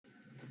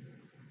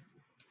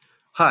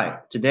Hi,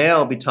 today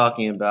I'll be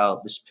talking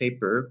about this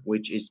paper,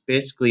 which is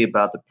basically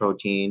about the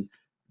protein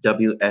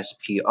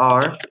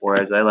WSPR, or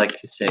as I like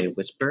to say,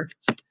 whisper,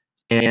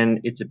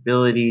 and its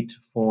ability to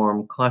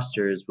form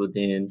clusters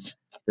within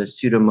the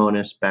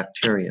Pseudomonas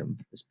bacterium.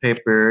 This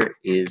paper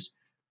is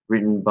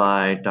written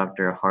by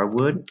Dr.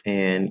 Harwood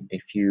and a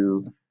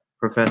few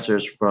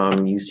professors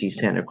from UC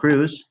Santa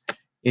Cruz.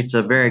 It's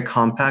a very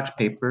compact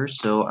paper,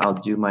 so I'll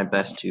do my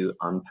best to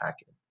unpack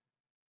it.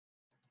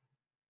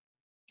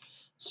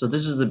 So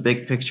this is the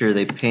big picture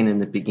they paint in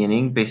the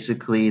beginning.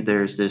 Basically,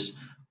 there's this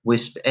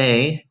wisp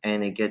A,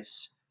 and it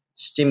gets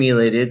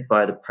stimulated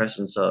by the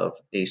presence of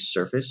a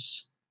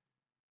surface.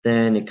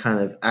 Then it kind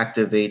of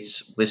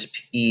activates wisp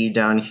E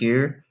down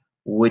here,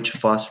 which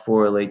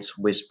phosphorylates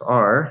wisp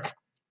R,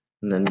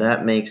 and then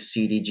that makes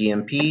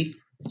CDGMP.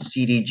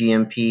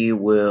 CDGMP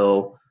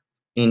will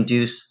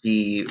induce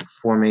the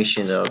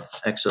formation of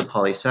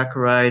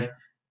exopolysaccharide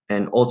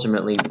and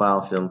ultimately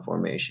biofilm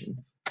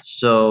formation.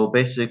 So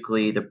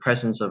basically, the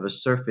presence of a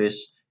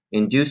surface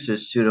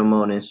induces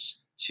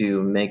Pseudomonas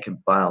to make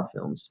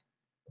biofilms.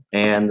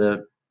 And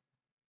the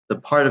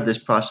part of this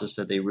process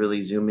that they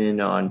really zoom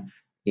in on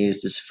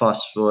is this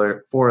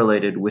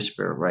phosphorylated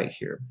whisper right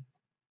here.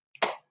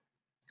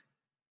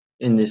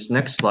 In this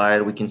next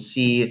slide, we can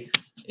see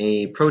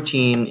a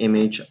protein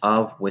image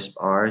of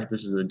WISP-R.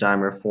 This is the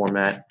dimer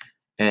format,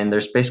 and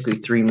there's basically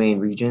three main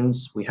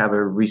regions. We have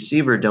a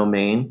receiver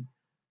domain,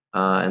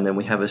 and then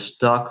we have a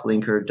stock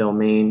linker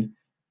domain,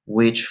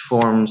 which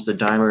forms the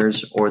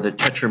dimers or the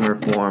tetramer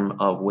form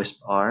of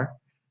WISP-R.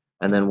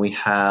 And then we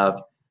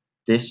have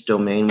this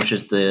domain, which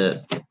is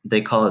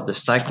they call it the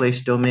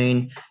cyclase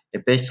domain.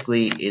 It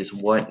basically is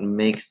what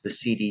makes the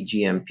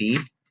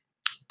CDGMP.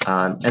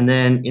 And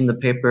then in the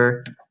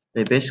paper,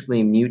 they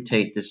basically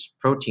mutate this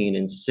protein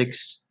in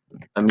 6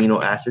 amino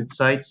acid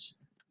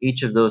sites.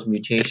 Each of those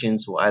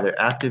mutations will either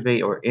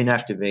activate or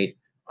inactivate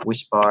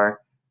WISPAR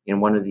in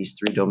one of these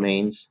 3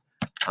 domains.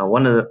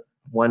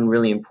 One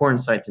really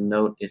important site to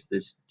note is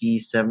this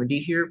D70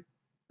 here.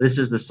 This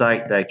is the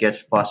site that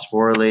gets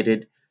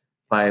phosphorylated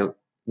by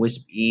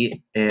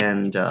WISP-E,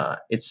 and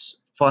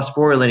it's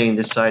phosphorylating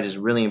this site is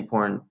really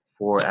important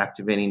for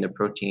activating the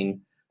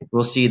protein.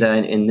 We'll see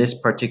that in this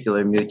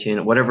particular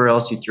mutant, whatever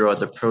else you throw at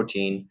the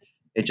protein,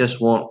 it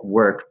just won't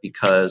work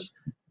because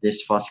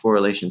this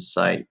phosphorylation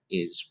site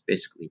is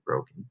basically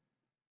broken.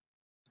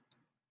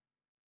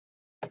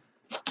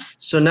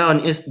 So now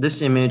in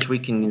this image, we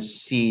can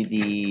see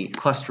the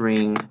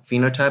clustering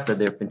phenotype that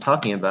they've been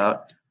talking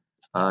about.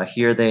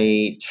 Here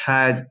they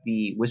tag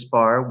the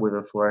WISPAR with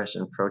a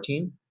fluorescent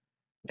protein.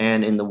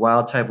 And in the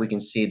wild type, we can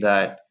see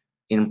that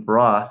in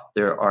broth,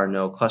 there are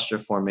no cluster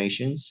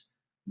formations,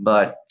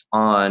 but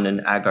on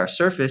an agar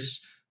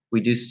surface,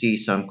 we do see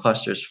some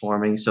clusters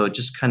forming. So it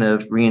just kind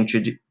of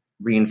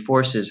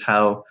reinforces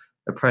how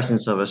the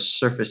presence of a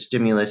surface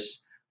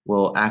stimulus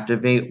will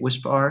activate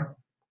WISPR.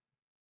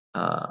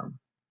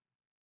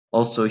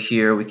 Also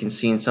here, we can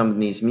see in some of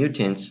these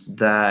mutants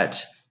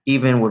that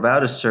even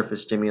without a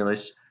surface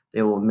stimulus,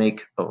 they will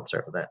make,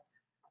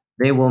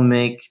 they will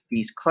make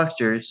these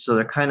clusters, so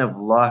they're kind of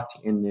locked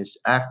in this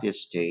active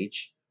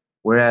stage.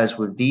 Whereas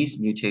with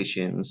these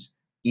mutations,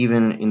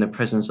 even in the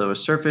presence of a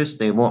surface,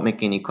 they won't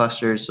make any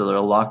clusters, so they're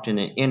locked in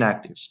an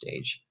inactive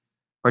stage.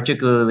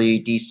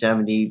 Particularly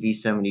D70,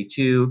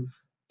 V72,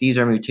 these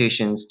are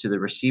mutations to the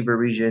receiver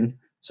region,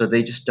 so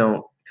they just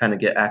don't kind of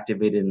get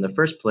activated in the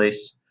first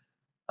place.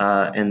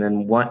 And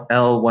then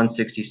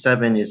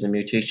L167 is a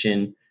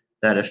mutation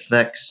that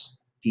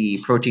affects the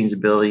protein's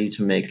ability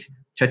to make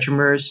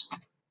tetramers.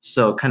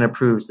 So it kind of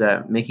proves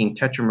that making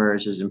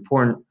tetramers is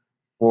important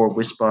for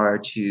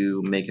WISPAR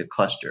to make a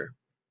cluster.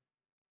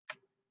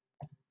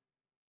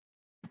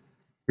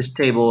 This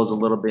table is a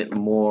little bit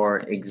more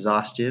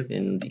exhaustive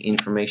in the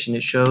information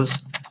it shows.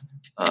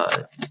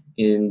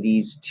 In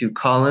these 2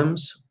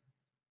 columns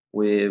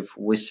with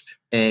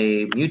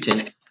WISP-A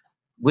mutant,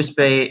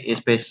 WISP-A is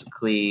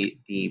basically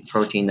the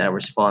protein that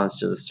responds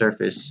to the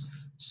surface.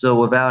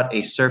 So without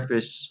a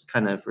surface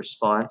kind of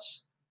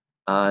response,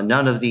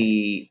 none of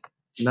the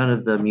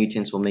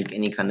mutants will make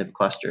any kind of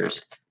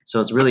clusters.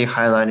 So it's really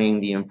highlighting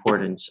the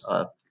importance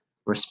of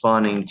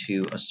responding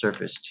to a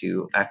surface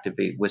to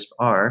activate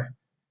WISP-R.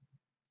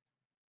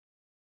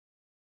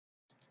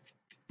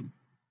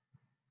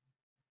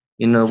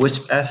 In a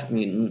WISP-F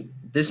mutant,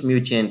 this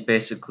mutant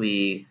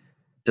basically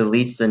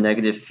deletes the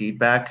negative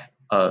feedback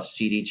of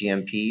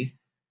CDGMP,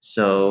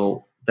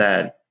 so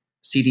that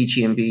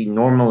CDGMP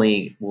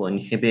normally will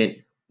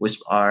inhibit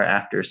WISP-R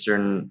after a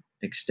certain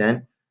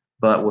extent,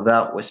 but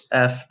without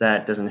WISP-F,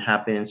 that doesn't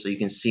happen. So you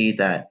can see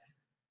that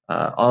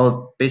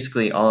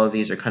basically all of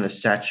these are kind of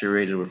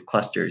saturated with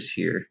clusters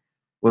here,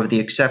 with the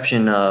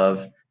exception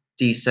of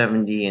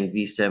D70 and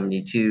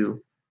V72.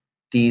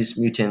 These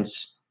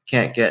mutants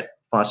can't get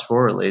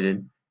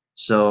phosphorylated,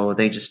 so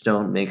they just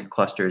don't make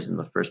clusters in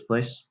the first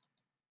place.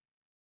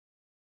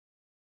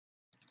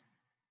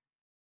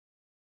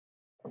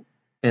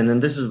 And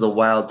then this is the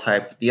wild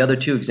type. The other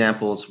 2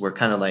 examples were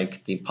kind of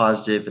like the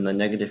positive and the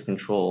negative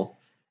control.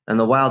 And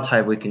the wild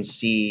type, we can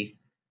see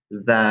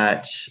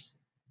that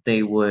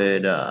they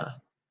would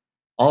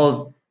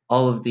all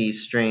of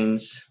these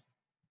strains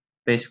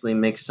basically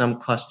make some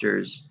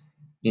clusters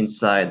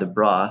inside the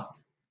broth,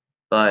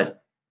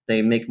 but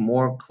they make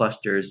more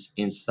clusters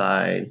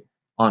inside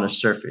on a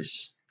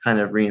surface, kind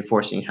of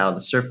reinforcing how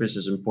the surface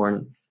is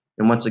important.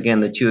 And once again,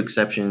 the two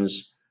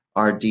exceptions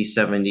are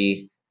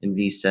D70 and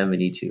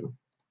V72.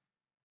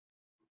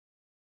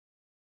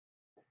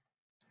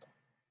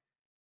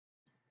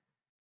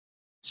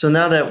 So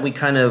now that we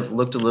kind of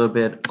looked a little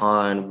bit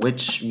on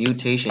which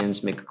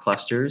mutations make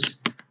clusters,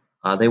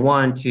 they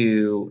wanted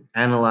to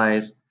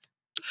analyze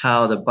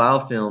how the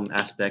biofilm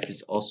aspect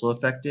is also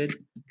affected.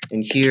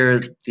 And here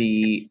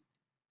they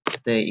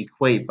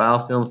equate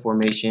biofilm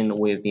formation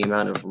with the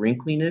amount of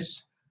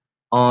wrinkliness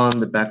on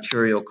the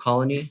bacterial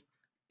colony.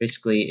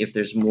 Basically, if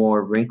there's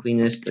more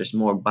wrinkliness, there's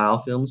more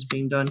biofilms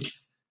being done.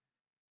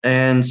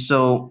 And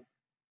so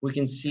we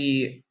can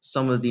see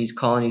some of these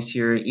colonies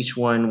here, each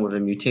one with a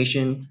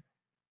mutation.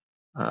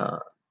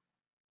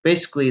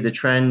 Basically, the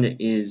trend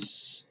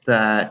is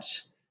that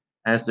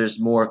as there's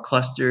more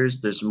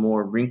clusters, there's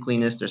more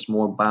wrinkliness, there's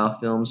more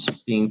biofilms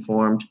being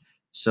formed,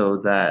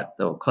 so that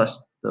the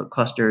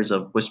clusters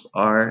of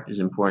WISP-R is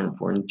important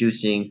for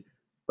inducing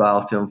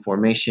biofilm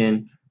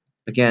formation.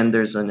 Again,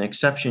 there's an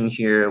exception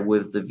here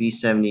with the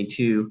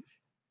V72.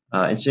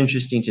 It's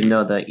interesting to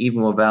know that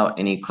even without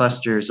any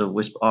clusters of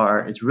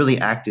WISP-R, it's really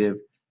active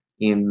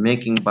in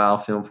making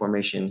biofilm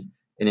formation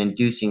and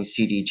inducing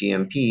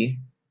CDGMP.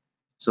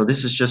 So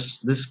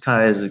this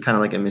guy is kind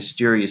of like a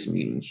mysterious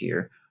mutant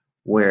here,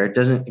 where it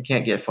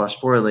can't get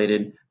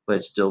phosphorylated, but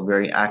it's still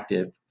very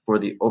active for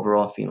the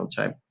overall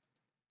phenotype.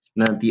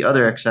 Now the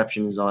other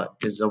exception is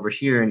over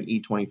here in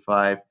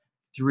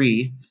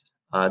E25-3.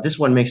 This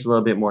one makes a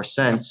little bit more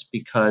sense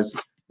because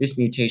this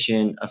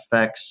mutation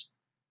affects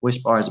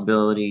WISP-R's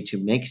ability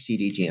to make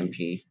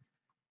CDGMP.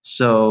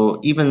 So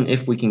even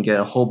if we can get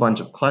a whole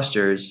bunch of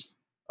clusters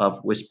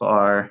of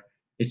WISP-R,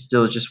 it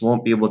still just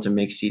won't be able to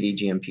make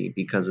CDGMP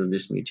because of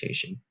this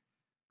mutation.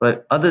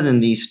 But other than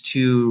these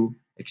two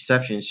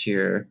exceptions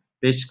here,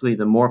 basically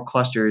the more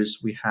clusters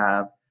we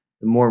have,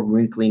 the more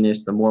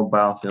wrinkliness, the more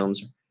biofilms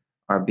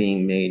are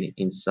being made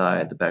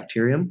inside the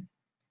bacterium.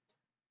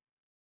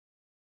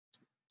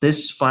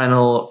 This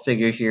final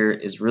figure here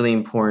is really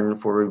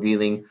important for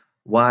revealing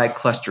why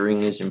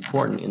clustering is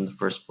important in the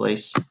first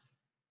place.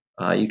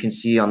 You can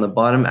see on the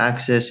bottom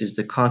axis is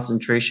the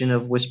concentration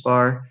of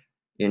WISP-R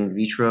in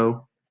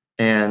vitro,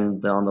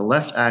 and on the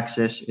left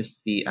axis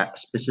is the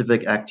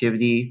specific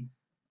activity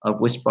of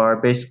WISP-R,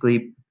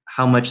 basically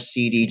how much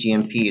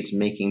CDGMP it's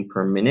making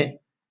per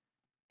minute.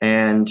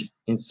 And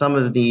in some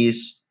of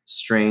these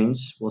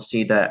strains, we'll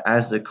see that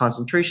as the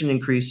concentration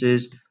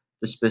increases,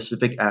 the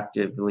specific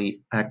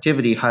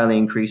activity highly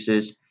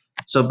increases.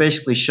 So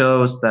basically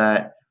shows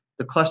that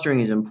the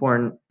clustering is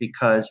important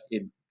because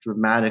it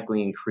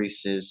dramatically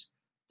increases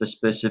the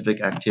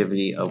specific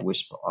activity of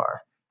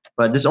WISP-R.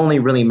 But this only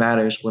really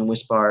matters when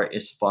WISP-R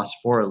is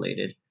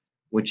phosphorylated,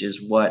 which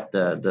is what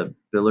the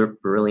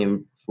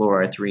beryllium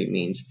fluoride 3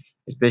 means.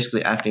 It's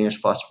basically acting as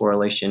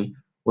phosphorylation.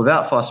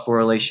 Without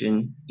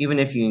phosphorylation, even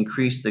if you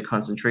increase the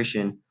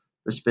concentration,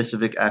 the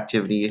specific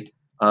activity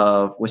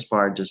of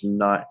WISP-R does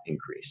not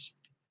increase.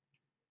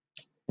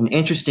 An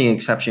interesting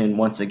exception,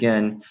 once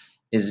again,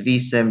 is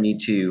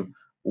V72,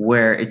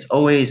 where it's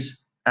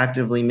always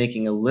actively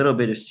making a little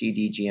bit of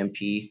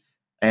CDGMP,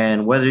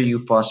 and whether you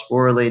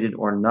phosphorylate it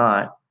or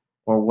not,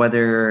 or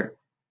whether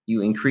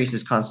you increase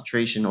its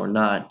concentration or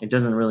not, it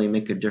doesn't really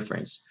make a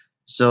difference.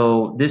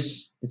 So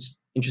it's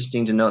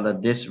interesting to note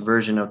that this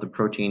version of the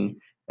protein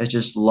is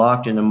just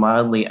locked in a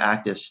mildly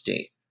active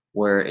state,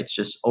 where it's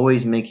just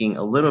always making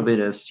a little bit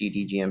of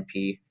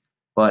CDGMP,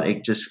 but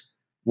it just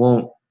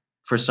won't,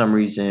 for some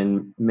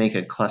reason, make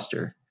a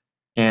cluster.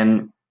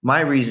 And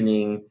my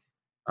reasoning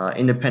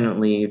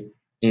independently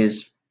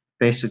is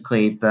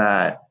basically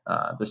that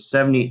this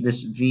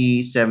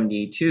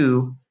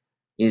V72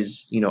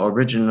 is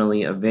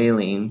originally a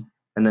valine,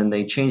 and then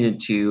they changed it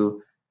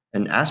to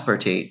an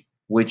aspartate,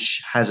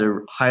 which has a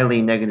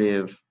highly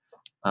negative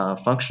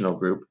functional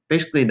group.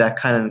 Basically, that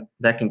can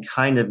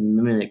kind of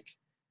mimic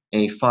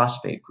a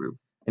phosphate group,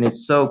 and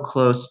it's so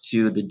close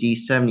to the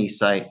D70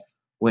 site,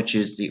 which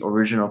is the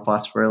original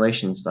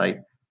phosphorylation site.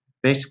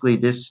 Basically,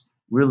 this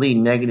really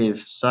negative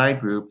side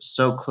group,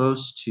 so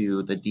close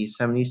to the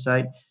D70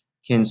 site,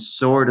 can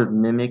sort of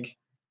mimic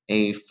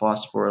a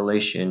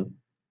phosphorylation,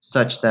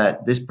 such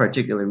that this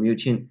particular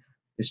mutant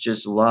is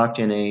just locked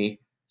in a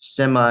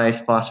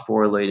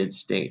semi-phosphorylated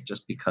state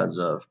just because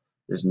of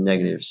this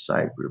negative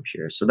side group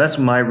here. So that's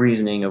my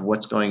reasoning of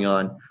what's going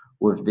on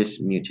with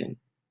this mutant.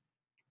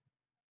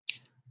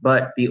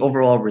 But the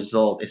overall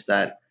result is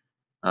that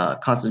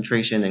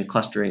concentration and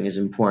clustering is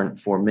important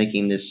for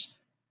making this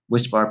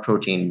WISP-R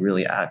protein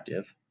really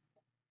active.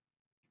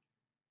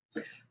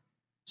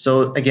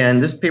 So again,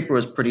 this paper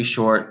was pretty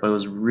short, but it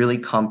was really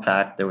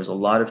compact. There was a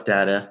lot of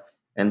data,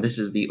 and this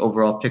is the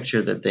overall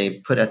picture that they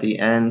put at the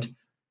end.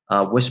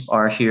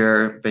 WISP-R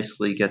here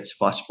basically gets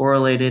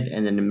phosphorylated,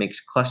 and then it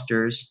makes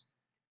clusters.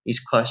 These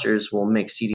clusters will make CD